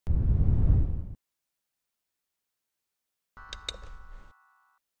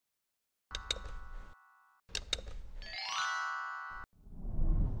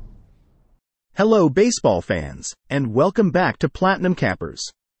Hello baseball fans, and welcome back to Platinum Cappers.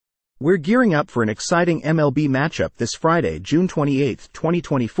 We're gearing up for an exciting MLB matchup this Friday, June 28,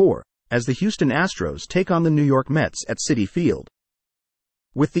 2024, as the Houston Astros take on the New York Mets at Citi Field.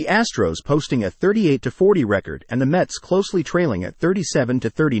 With the Astros posting a 38-40 record and the Mets closely trailing at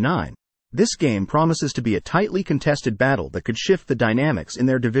 37-39, this game promises to be a tightly contested battle that could shift the dynamics in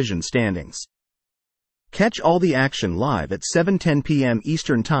their division standings. Catch all the action live at 7:10 p.m.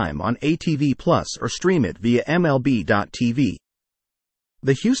 Eastern Time on ATV Plus or stream it via MLB.tv.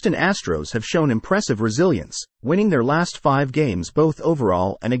 The Houston Astros have shown impressive resilience, winning their last 5 games both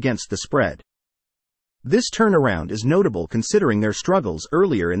overall and against the spread. This turnaround is notable considering their struggles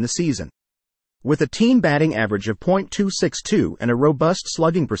earlier in the season. With a team batting average of .262 and a robust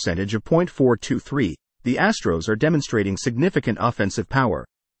slugging percentage of .423, the Astros are demonstrating significant offensive power.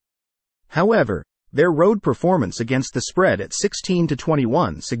 However, their road performance against the spread at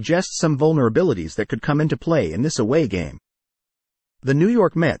 16-21 suggests some vulnerabilities that could come into play in this away game. The New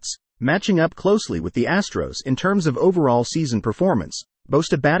York Mets, matching up closely with the Astros in terms of overall season performance,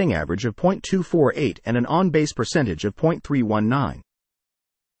 boast a batting average of .248 and an on-base percentage of .319.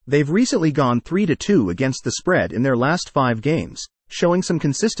 They've recently gone 3-2 against the spread in their last 5 games, showing some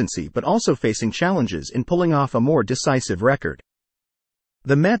consistency but also facing challenges in pulling off a more decisive record.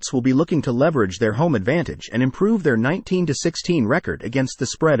 The Mets will be looking to leverage their home advantage and improve their 19-16 record against the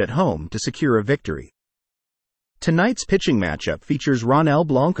spread at home to secure a victory. Tonight's pitching matchup features Ronel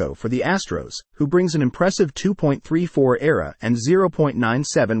Blanco for the Astros, who brings an impressive 2.34 ERA and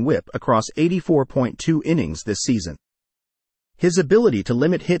 0.97 WHIP across 84.2 innings this season. His ability to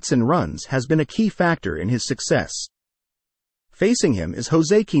limit hits and runs has been a key factor in his success. Facing him is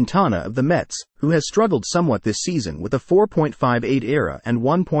Jose Quintana of the Mets, who has struggled somewhat this season with a 4.58 ERA and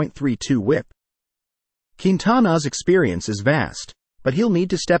 1.32 WHIP. Quintana's experience is vast, but he'll need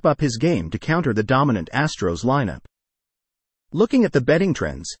to step up his game to counter the dominant Astros lineup. Looking at the betting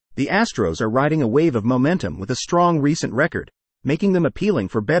trends, the Astros are riding a wave of momentum with a strong recent record, making them appealing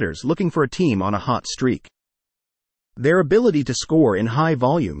for bettors looking for a team on a hot streak. Their ability to score in high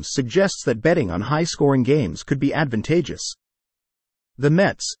volumes suggests that betting on high-scoring games could be advantageous. The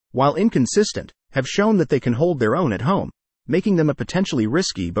Mets, while inconsistent, have shown that they can hold their own at home, making them a potentially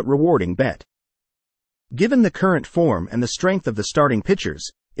risky but rewarding bet. Given the current form and the strength of the starting pitchers,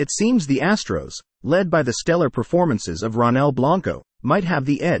 it seems the Astros, led by the stellar performances of Ronel Blanco, might have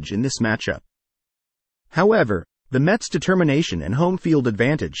the edge in this matchup. However, the Mets' determination and home field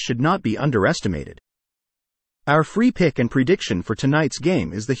advantage should not be underestimated. Our free pick and prediction for tonight's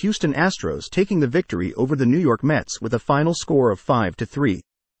game is the Houston Astros taking the victory over the New York Mets with a final score of 5-3.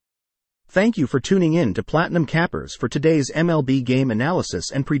 Thank you for tuning in to Platinum Cappers for today's MLB game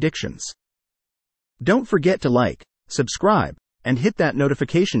analysis and predictions. Don't forget to like, subscribe, and hit that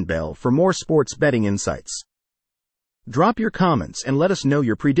notification bell for more sports betting insights. Drop your comments and let us know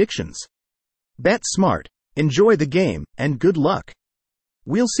your predictions. Bet smart, enjoy the game, and good luck.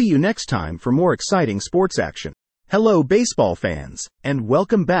 We'll see you next time for more exciting sports action. Hello baseball fans, and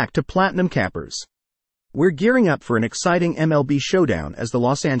welcome back to Platinum Cappers. We're gearing up for an exciting MLB showdown as the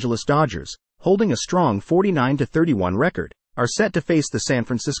Los Angeles Dodgers, holding a strong 49-31 record, are set to face the San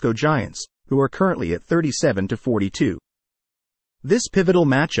Francisco Giants, who are currently at 37-42. This pivotal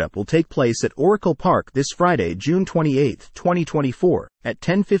matchup will take place at Oracle Park this Friday, June 28, 2024, at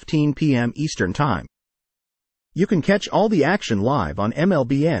 10:15 p.m. Eastern Time. You can catch all the action live on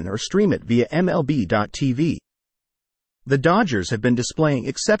MLBN or stream it via MLB.tv. The Dodgers have been displaying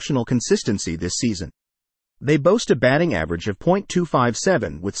exceptional consistency this season. They boast a batting average of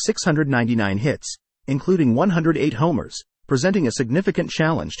 .257 with 699 hits, including 108 homers, presenting a significant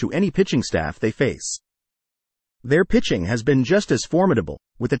challenge to any pitching staff they face. Their pitching has been just as formidable,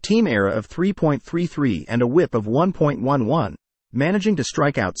 with a team ERA of 3.33 and a WHIP of 1.11, managing to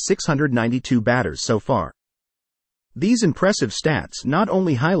strike out 692 batters so far. These impressive stats not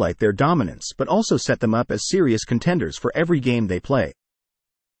only highlight their dominance but also set them up as serious contenders for every game they play.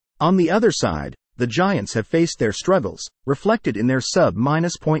 On the other side, the Giants have faced their struggles, reflected in their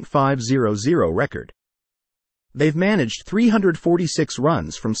sub-.500 record. They've managed 346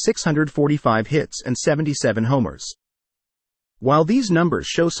 runs from 645 hits and 77 homers. While these numbers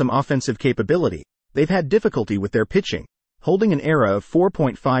show some offensive capability, they've had difficulty with their pitching, holding an ERA of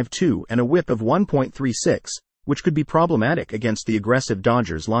 4.52 and a WHIP of 1.36, which could be problematic against the aggressive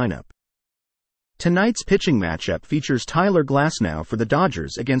Dodgers lineup. Tonight's pitching matchup features Tyler Glasnow for the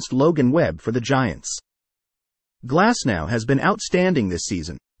Dodgers against Logan Webb for the Giants. Glasnow has been outstanding this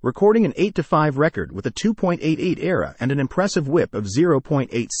season, recording an 8-5 record with a 2.88 ERA and an impressive WHIP of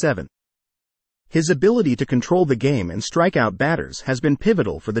 0.87. His ability to control the game and strike out batters has been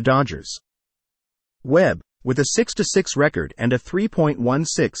pivotal for the Dodgers. Webb, with a 6-6 record and a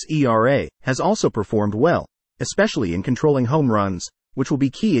 3.16 ERA, has also performed well, especially in controlling home runs, which will be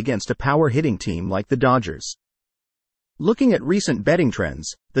key against a power-hitting team like the Dodgers. Looking at recent betting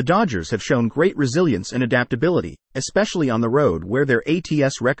trends, the Dodgers have shown great resilience and adaptability, especially on the road where their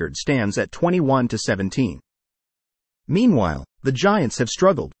ATS record stands at 21-17. Meanwhile, the Giants have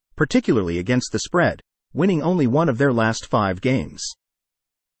struggled, particularly against the spread, winning only one of their last 5 games.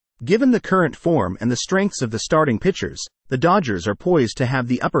 Given the current form and the strengths of the starting pitchers, the Dodgers are poised to have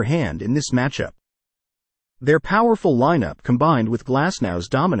the upper hand in this matchup. Their powerful lineup combined with Glasnow's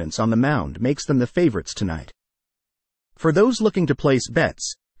dominance on the mound makes them the favorites tonight. For those looking to place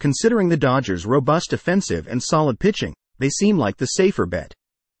bets, considering the Dodgers' robust offensive and solid pitching, they seem like the safer bet.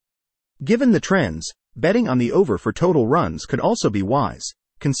 Given the trends, betting on the over for total runs could also be wise,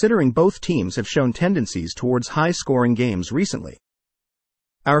 considering both teams have shown tendencies towards high-scoring games recently.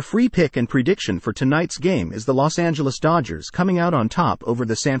 Our free pick and prediction for tonight's game is the Los Angeles Dodgers coming out on top over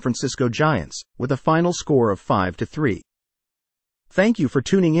the San Francisco Giants, with a final score of 5-3. Thank you for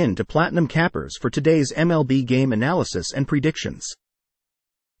tuning in to Platinum Cappers for today's MLB game analysis and predictions.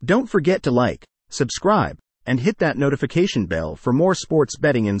 Don't forget to like, subscribe, and hit that notification bell for more sports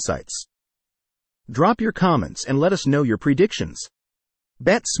betting insights. Drop your comments and let us know your predictions.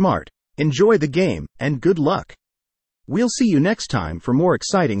 Bet smart, enjoy the game, and good luck. We'll see you next time for more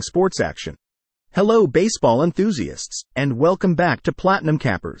exciting sports action. Hello baseball enthusiasts, and welcome back to Platinum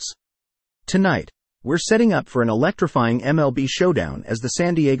Cappers. Tonight, we're setting up for an electrifying MLB showdown as the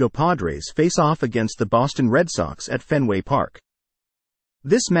San Diego Padres face off against the Boston Red Sox at Fenway Park.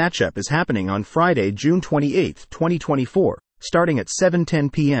 This matchup is happening on Friday, June 28, 2024, starting at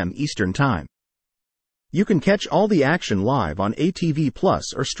 7:10 p.m. Eastern Time. You can catch all the action live on ATV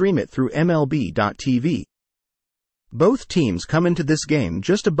Plus or stream it through MLB.tv. Both teams come into this game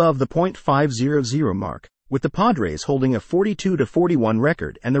just above the .500 mark, with the Padres holding a 42-41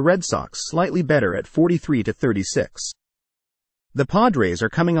 record and the Red Sox slightly better at 43-36. The Padres are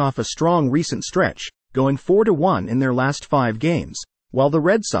coming off a strong recent stretch, going 4-1 in their last 5 games, while the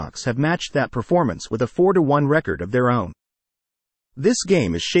Red Sox have matched that performance with a 4-1 record of their own. This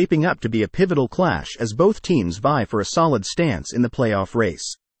game is shaping up to be a pivotal clash as both teams vie for a solid stance in the playoff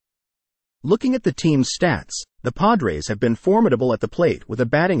race. Looking at the team's stats, the Padres have been formidable at the plate with a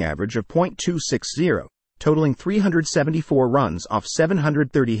batting average of .260, totaling 374 runs off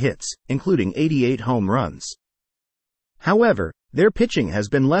 730 hits, including 88 home runs. However, their pitching has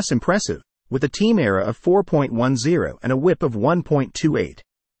been less impressive, with a team ERA of 4.10 and a WHIP of 1.28.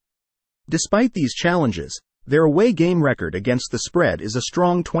 Despite these challenges, their away game record against the spread is a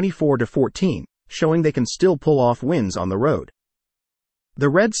strong 24-14, showing they can still pull off wins on the road. The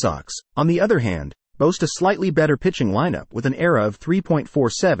Red Sox, on the other hand, boast a slightly better pitching lineup with an ERA of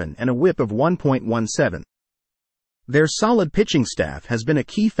 3.47 and a WHIP of 1.17. Their solid pitching staff has been a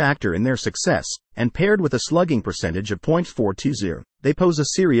key factor in their success, and paired with a slugging percentage of .420, they pose a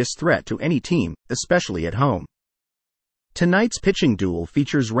serious threat to any team, especially at home. Tonight's pitching duel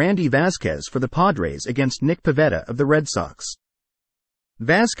features Randy Vasquez for the Padres against Nick Pivetta of the Red Sox.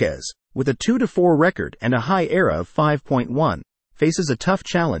 Vasquez, with a 2-4 record and a high ERA of 5.1, faces a tough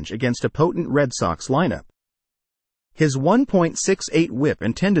challenge against a potent Red Sox lineup. His 1.68 WHIP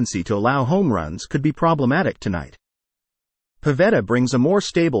and tendency to allow home runs could be problematic tonight. Pivetta brings a more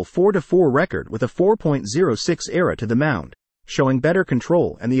stable 4-4 record with a 4.06 ERA to the mound, showing better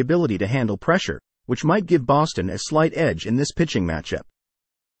control and the ability to handle pressure, which might give Boston a slight edge in this pitching matchup.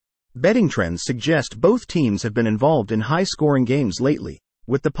 Betting trends suggest both teams have been involved in high-scoring games lately,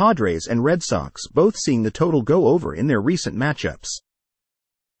 with the Padres and Red Sox both seeing the total go over in their recent matchups.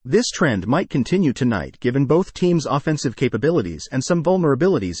 This trend might continue tonight given both teams' offensive capabilities and some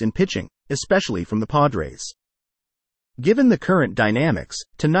vulnerabilities in pitching, especially from the Padres. Given the current dynamics,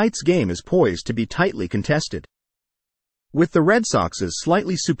 tonight's game is poised to be tightly contested. With the Red Sox's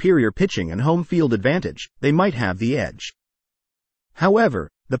slightly superior pitching and home field advantage, they might have the edge. However,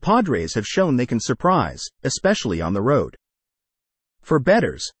 the Padres have shown they can surprise, especially on the road. For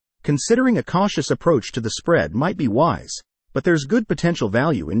bettors, considering a cautious approach to the spread might be wise, but there's good potential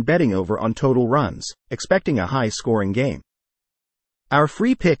value in betting over on total runs, expecting a high-scoring game. Our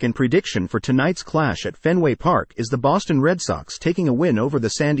free pick and prediction for tonight's clash at Fenway Park is the Boston Red Sox taking a win over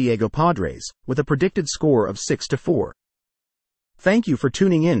the San Diego Padres, with a predicted score of 6-4. Thank you for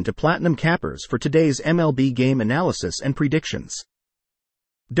tuning in to Platinum Cappers for today's MLB game analysis and predictions.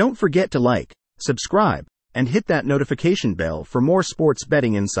 Don't forget to like, subscribe, and hit that notification bell for more sports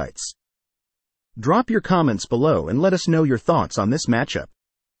betting insights. Drop your comments below and let us know your thoughts on this matchup.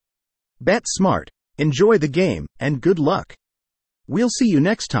 Bet smart, enjoy the game, and good luck. We'll see you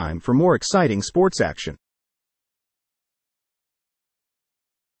next time for more exciting sports action.